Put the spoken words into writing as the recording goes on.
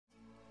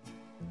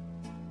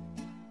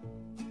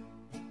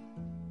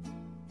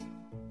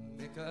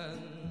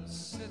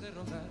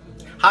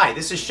Hi,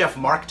 this is Chef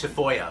Mark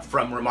Tafoya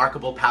from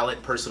Remarkable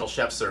Palate Personal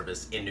Chef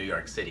Service in New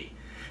York City.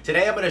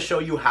 Today I'm going to show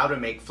you how to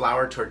make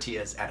flour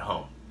tortillas at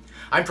home.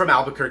 I'm from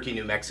Albuquerque,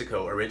 New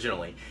Mexico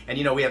originally, and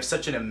you know, we have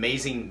such an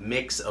amazing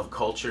mix of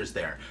cultures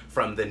there,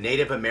 from the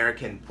Native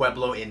American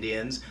Pueblo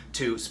Indians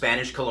to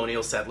Spanish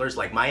colonial settlers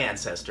like my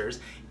ancestors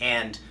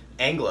and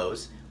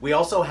Anglos. We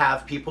also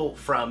have people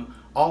from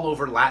all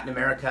over Latin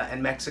America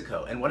and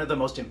Mexico, and one of the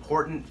most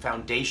important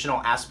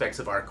foundational aspects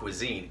of our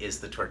cuisine is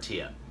the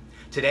tortilla.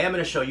 Today I'm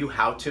going to show you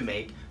how to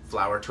make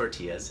flour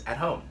tortillas at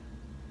home.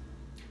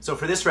 So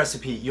for this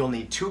recipe, you'll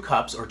need 2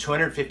 cups or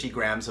 250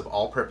 grams of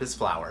all-purpose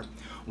flour,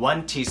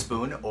 1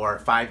 teaspoon or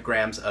 5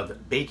 grams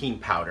of baking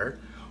powder,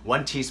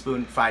 1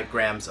 teaspoon 5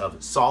 grams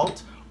of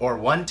salt, or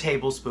 1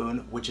 tablespoon,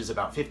 which is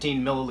about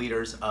 15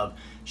 milliliters of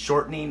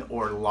shortening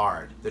or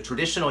lard. The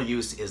traditional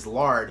use is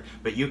lard,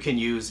 but you can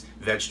use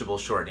vegetable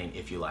shortening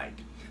if you like.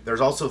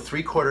 There's also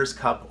 3/4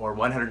 cup or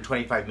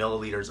 125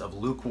 milliliters of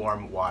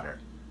lukewarm water.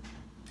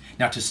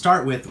 Now to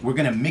start with, we're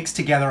going to mix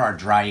together our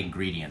dry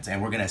ingredients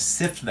and we're going to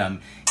sift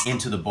them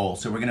into the bowl.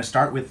 So we're going to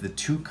start with the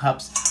 2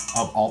 cups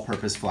of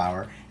all-purpose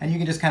flour, and you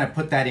can just kind of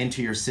put that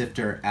into your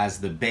sifter as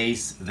the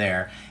base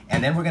there.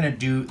 And then we're going to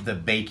do the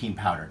baking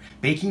powder.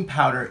 Baking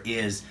powder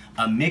is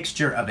a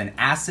mixture of an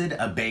acid,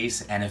 a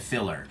base, and a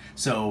filler.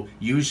 So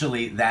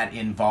usually that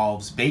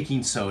involves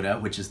baking soda,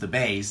 which is the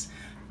base,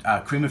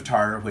 cream of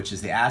tartar, which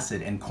is the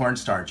acid, and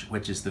cornstarch,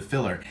 which is the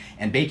filler.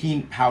 And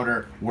baking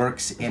powder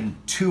works in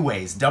 2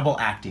 ways, double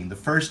acting. The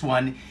first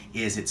one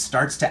is it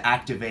starts to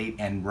activate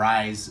and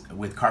rise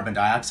with carbon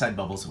dioxide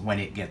bubbles when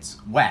it gets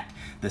wet.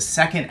 The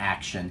second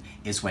action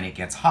is when it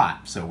gets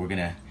hot. So we're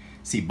gonna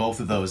see both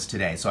of those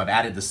today. So I've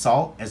added the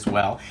salt as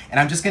well, and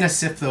I'm just gonna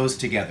sift those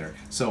together.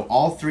 So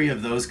all 3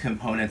 of those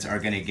components are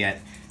gonna get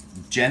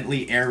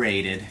gently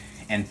aerated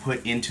and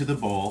put into the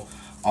bowl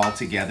all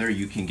together.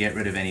 You can get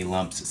rid of any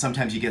lumps.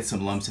 Sometimes you get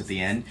some lumps at the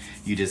end.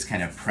 You just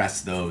kind of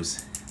press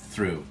those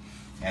through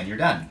and you're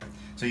done.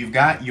 So you've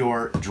got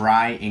your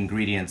dry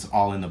ingredients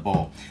all in the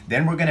bowl.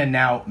 Then we're gonna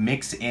now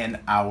mix in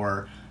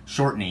our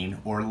shortening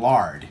or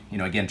lard. You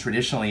know, again,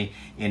 traditionally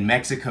in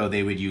Mexico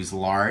they would use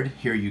lard.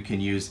 Here you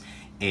can use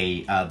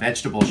a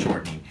vegetable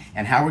shortening.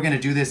 And how we're gonna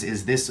do this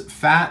is this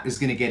fat is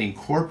gonna get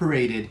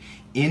incorporated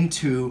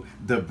into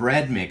the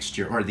bread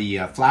mixture or the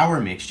flour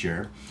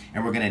mixture,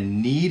 and we're gonna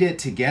knead it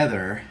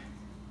together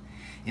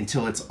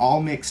until it's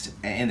all mixed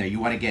in there. You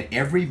wanna get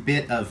every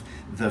bit of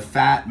the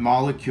fat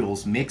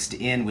molecules mixed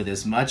in with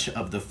as much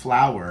of the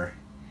flour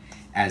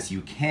as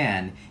you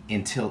can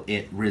until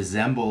it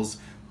resembles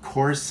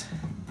coarse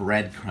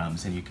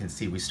breadcrumbs. And you can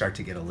see we start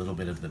to get a little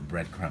bit of the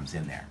breadcrumbs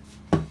in there.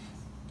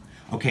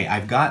 Okay,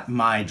 I've got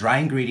my dry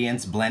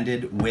ingredients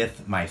blended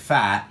with my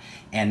fat,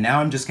 and now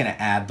I'm just gonna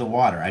add the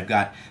water. I've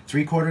got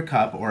 3/4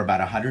 cup or about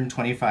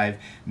 125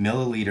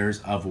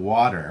 milliliters of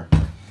water.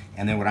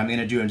 And then what I'm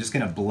gonna do, I'm just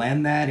gonna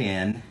blend that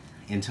in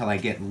until I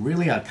get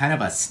really a kind of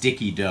a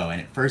sticky dough.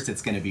 And at first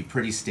it's gonna be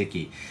pretty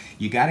sticky.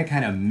 You gotta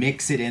kind of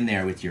mix it in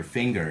there with your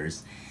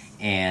fingers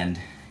and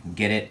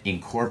get it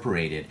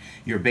incorporated.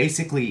 You're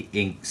basically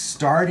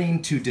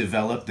starting to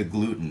develop the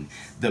gluten.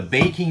 The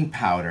baking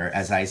powder,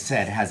 as I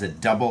said, has a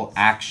double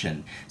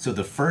action. So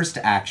the first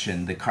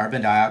action, the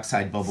carbon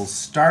dioxide bubbles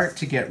start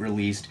to get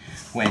released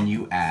when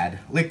you add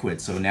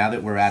liquid. So now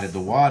that we're added the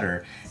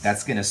water,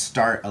 that's gonna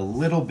start a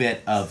little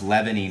bit of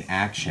leavening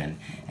action.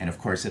 And of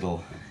course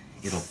it'll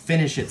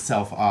finish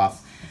itself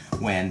off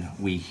when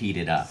we heat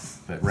it up.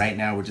 But right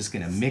now we're just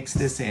gonna mix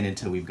this in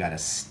until we've got a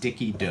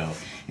sticky dough.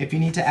 If you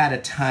need to add a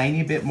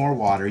tiny bit more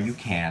water, you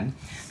can,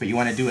 but you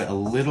wanna do it a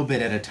little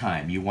bit at a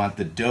time. You want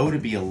the dough to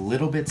be a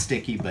little bit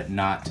sticky, but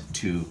not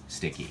too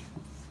sticky.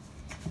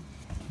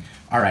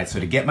 All right, so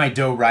to get my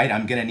dough right,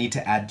 I'm gonna need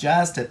to add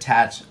just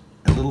a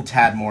little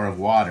tad more of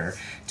water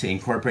to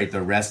incorporate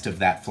the rest of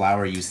that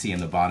flour you see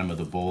in the bottom of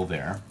the bowl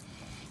there.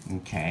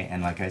 Okay,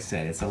 and like I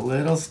said, it's a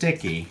little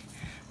sticky,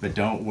 but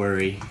don't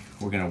worry,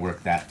 we're gonna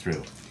work that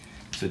through.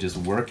 So just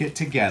work it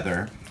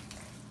together,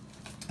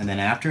 and then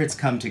after it's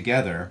come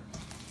together,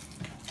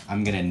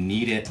 I'm gonna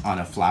knead it on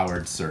a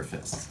floured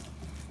surface.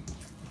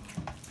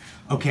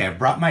 Okay, I've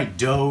brought my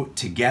dough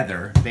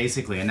together,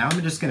 basically, and now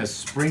I'm just gonna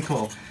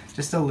sprinkle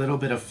just a little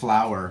bit of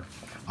flour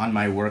on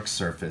my work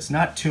surface.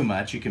 Not too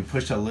much, you can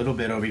push a little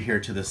bit over here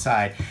to the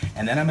side,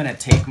 and then I'm gonna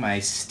take my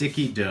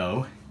sticky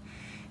dough,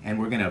 and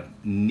we're gonna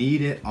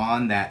knead it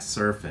on that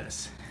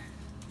surface.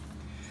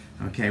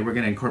 Okay, we're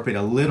gonna incorporate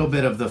a little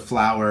bit of the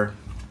flour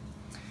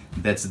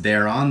that's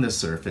there on the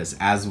surface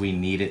as we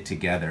knead it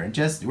together. And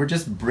we're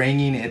just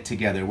bringing it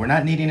together. We're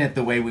not kneading it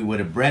the way we would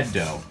a bread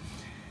dough.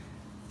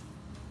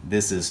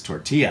 This is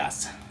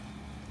tortillas.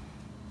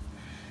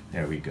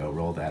 There we go,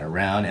 roll that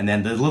around. And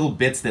then the little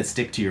bits that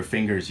stick to your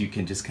fingers, you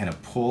can just kind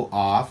of pull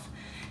off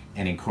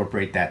and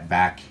incorporate that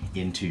back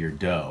into your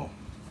dough.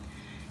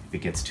 If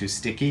it gets too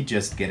sticky,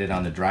 just get it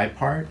on the dry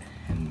part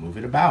and move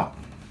it about.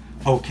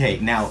 Okay,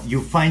 now you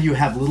find you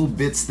have little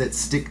bits that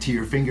stick to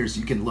your fingers.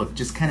 You can look,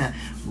 just kind of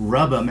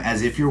rub them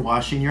as if you're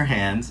washing your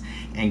hands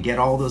and get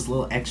all those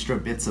little extra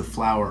bits of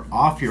flour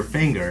off your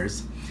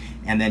fingers.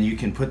 and then you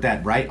can put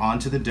that right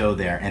onto the dough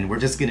there, and we're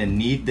just gonna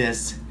knead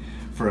this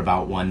for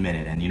about 1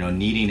 minute. And you know,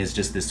 kneading is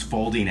just this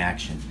folding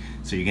action.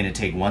 So you're gonna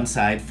take one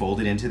side, fold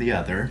it into the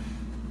other.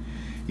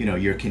 You know,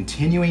 you're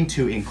continuing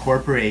to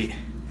incorporate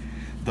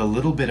the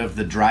little bit of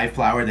the dry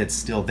flour that's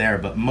still there,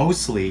 but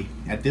mostly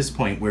at this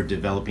point we're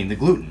developing the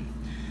gluten.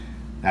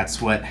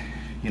 That's what,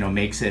 you know,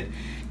 gives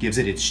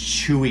it its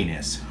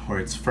chewiness or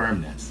its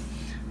firmness.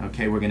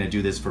 Okay, we're gonna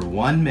do this for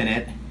 1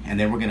 minute, and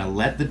then we're gonna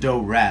let the dough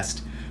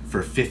rest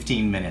for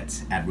 15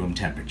 minutes at room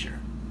temperature.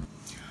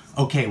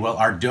 Okay, well,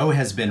 our dough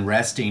has been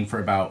resting for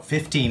about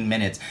 15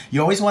 minutes.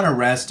 You always want to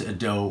rest a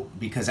dough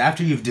because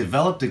after you've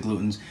developed the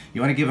glutens,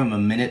 you want to give them a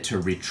minute to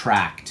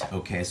retract.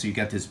 Okay, so you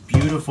got this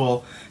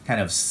beautiful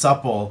kind of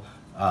supple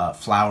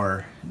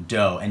flour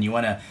dough, and you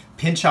want to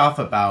pinch off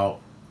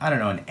about, I don't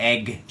know, an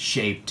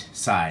egg-shaped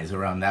size,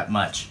 around that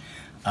much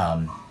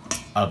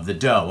of the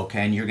dough.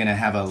 Okay, and you're going to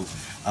have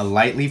a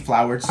lightly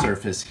floured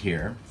surface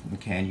here.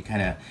 Okay, and you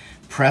kind of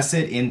press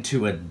it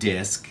into a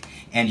disc.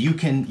 And you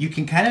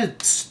can kind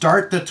of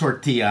start the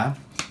tortilla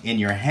in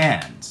your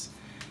hands,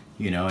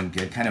 you know, and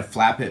kind of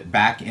flap it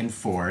back and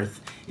forth.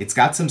 It's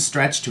got some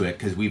stretch to it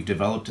because we've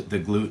developed the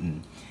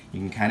gluten. You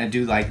can kind of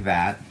do like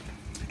that.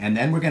 And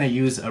then we're going to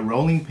use a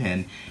rolling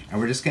pin, and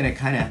we're just going to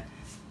kind of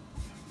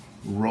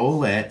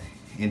roll it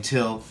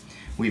until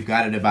we've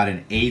got it about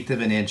 1/8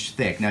 of an inch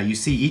thick. Now you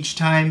see each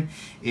time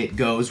it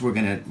goes, we're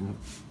going to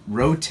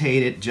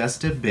rotate it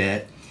just a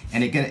bit,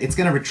 and it's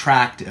going to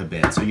retract a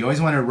bit. So you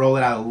always want to roll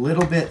it out a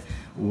little bit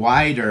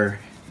wider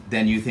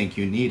than you think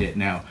you need it.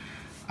 Now,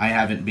 I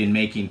haven't been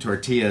making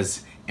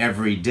tortillas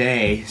every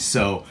day,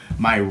 so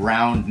my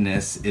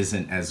roundness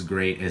isn't as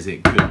great as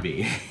it could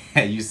be.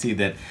 You see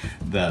that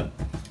the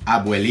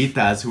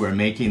abuelitas who are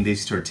making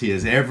these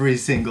tortillas every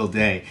single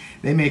day,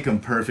 they make them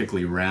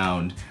perfectly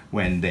round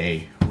when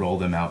they roll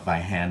them out by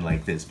hand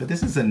like this. But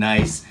this is a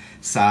nice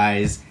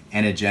size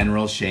and a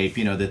general shape.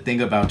 You know, the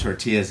thing about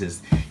tortillas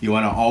is you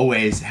want to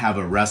always have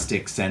a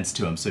rustic sense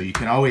to them. So you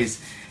can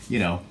always, you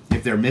know,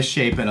 if they're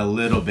misshapen a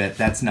little bit,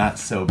 that's not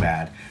so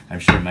bad. I'm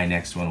sure my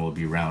next one will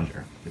be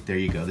rounder. But there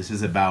you go. This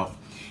is about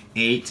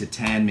 8 to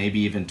 10, maybe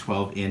even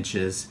 12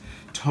 inches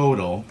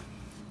total.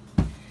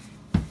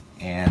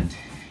 And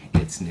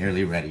it's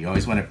nearly ready. You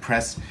always want to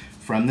press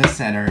from the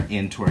center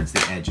in towards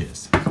the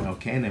edges.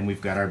 Okay, and then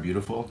we've got our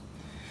beautiful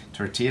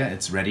tortilla.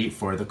 It's ready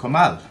for the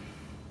comal.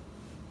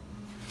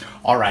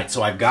 All right,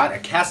 so I've got a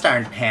cast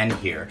iron pan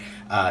here.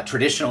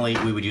 Traditionally,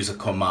 we would use a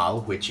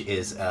comal, which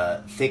is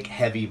a thick,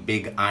 heavy,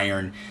 big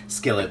iron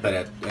skillet,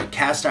 but a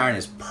cast iron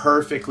is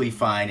perfectly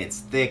fine. It's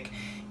thick,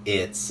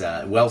 it's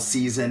well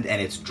seasoned,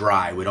 and it's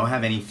dry. We don't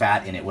have any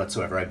fat in it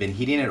whatsoever. I've been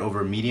heating it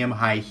over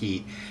medium-high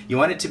heat. You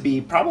want it to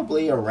be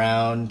probably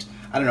around,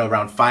 I don't know,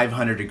 around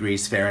 500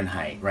 degrees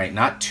Fahrenheit, right?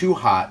 Not too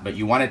hot, but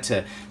you want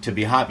it to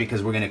be hot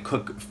because we're gonna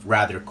cook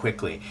rather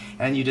quickly.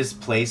 And you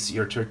just place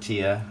your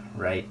tortilla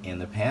right in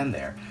the pan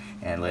there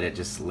and let it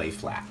just lay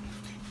flat.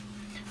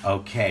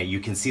 Okay, you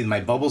can see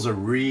my bubbles are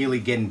really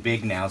getting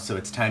big now, so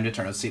it's time to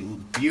turn. Let's see,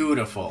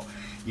 beautiful.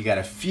 You got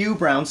a few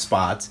brown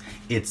spots.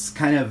 It's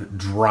kind of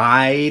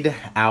dried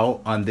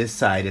out on this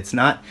side. It's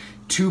not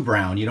too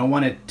brown. You don't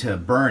want it to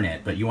burn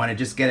it, but you want to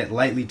just get it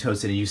lightly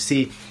toasted. And you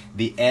see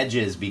the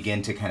edges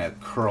begin to kind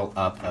of curl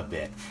up a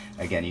bit.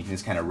 Again, you can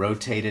just kind of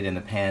rotate it in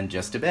the pan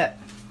just a bit.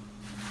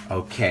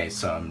 Okay,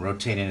 so I'm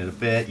rotating it a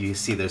bit. You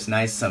see there's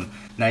some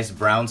nice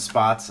brown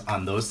spots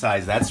on those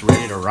sides. That's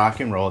ready to rock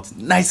and roll. It's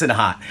nice and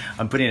hot.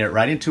 I'm putting it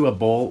right into a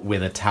bowl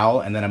with a towel,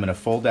 and then I'm gonna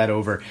fold that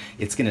over.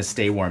 It's gonna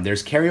stay warm.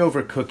 There's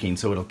carryover cooking,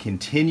 so it'll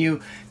continue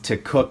to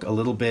cook a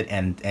little bit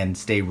and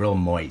stay real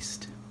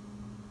moist.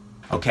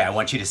 Okay, I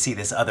want you to see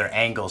this other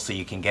angle so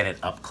you can get it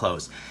up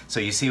close. So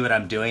you see what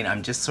I'm doing?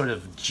 I'm just sort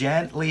of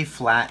gently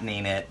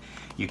flattening it.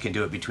 You can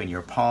do it between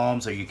your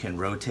palms, or you can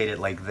rotate it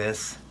like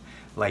this,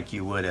 like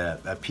you would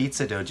a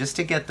pizza dough, just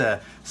to get the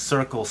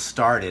circle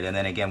started. And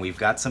then again, we've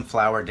got some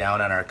flour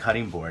down on our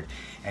cutting board,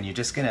 and you're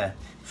just gonna,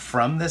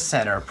 from the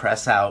center,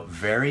 press out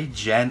very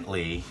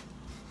gently,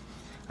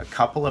 a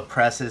couple of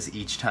presses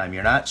each time.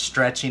 You're not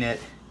stretching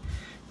it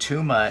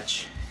too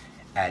much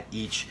at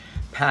each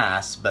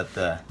pass, but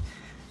the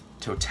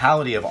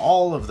totality of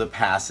all of the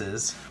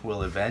passes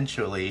will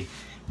eventually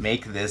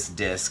make this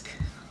disc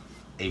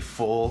a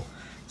full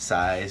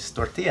size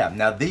tortilla.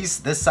 Now this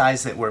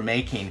size that we're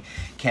making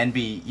can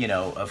be, you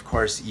know, of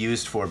course,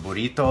 used for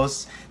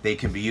burritos. They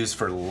can be used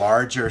for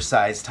larger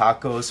size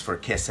tacos, for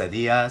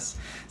quesadillas,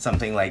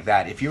 something like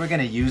that. If you were going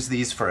to use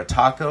these for a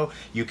taco,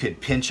 you could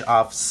pinch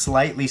off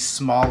slightly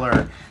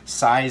smaller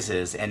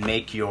sizes and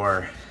make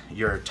your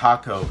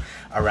taco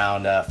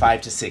around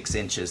 5 to 6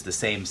 inches, the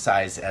same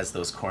size as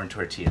those corn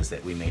tortillas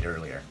that we made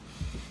earlier.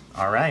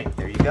 All right,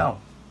 there you go.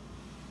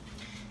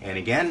 And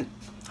again,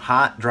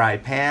 hot, dry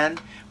pan.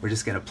 We're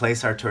just gonna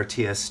place our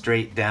tortilla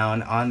straight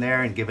down on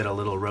there and give it a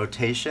little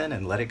rotation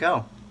and let it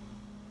go.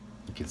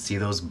 You can see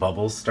those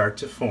bubbles start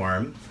to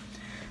form.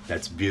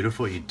 That's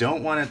beautiful. You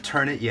don't want to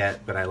turn it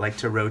yet, but I like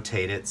to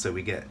rotate it so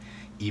we get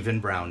even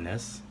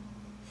brownness.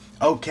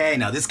 Okay,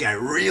 now this guy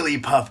really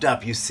puffed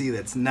up. You see,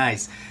 that's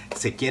nice.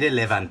 Se quiere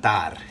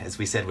levantar, as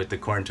we said with the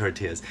corn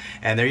tortillas.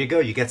 And there you go,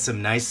 you get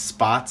some nice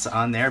spots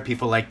on there.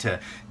 People like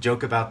to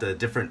joke about the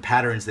different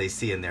patterns they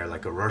see in there,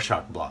 like a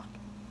Rorschach block.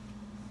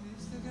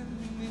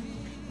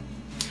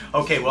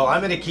 Okay, well,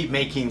 I'm gonna keep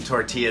making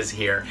tortillas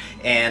here,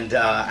 and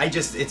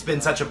it's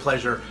been such a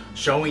pleasure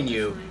showing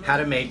you how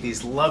to make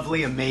these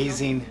lovely,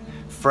 amazing,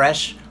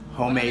 fresh,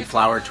 homemade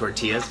flour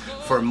tortillas.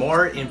 For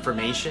more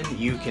information,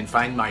 you can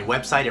find my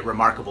website at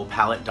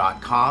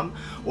remarkablepalate.com,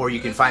 or you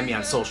can find me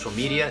on social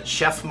media,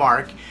 Chef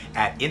Mark,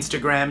 at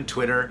Instagram,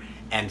 Twitter,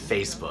 and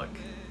Facebook.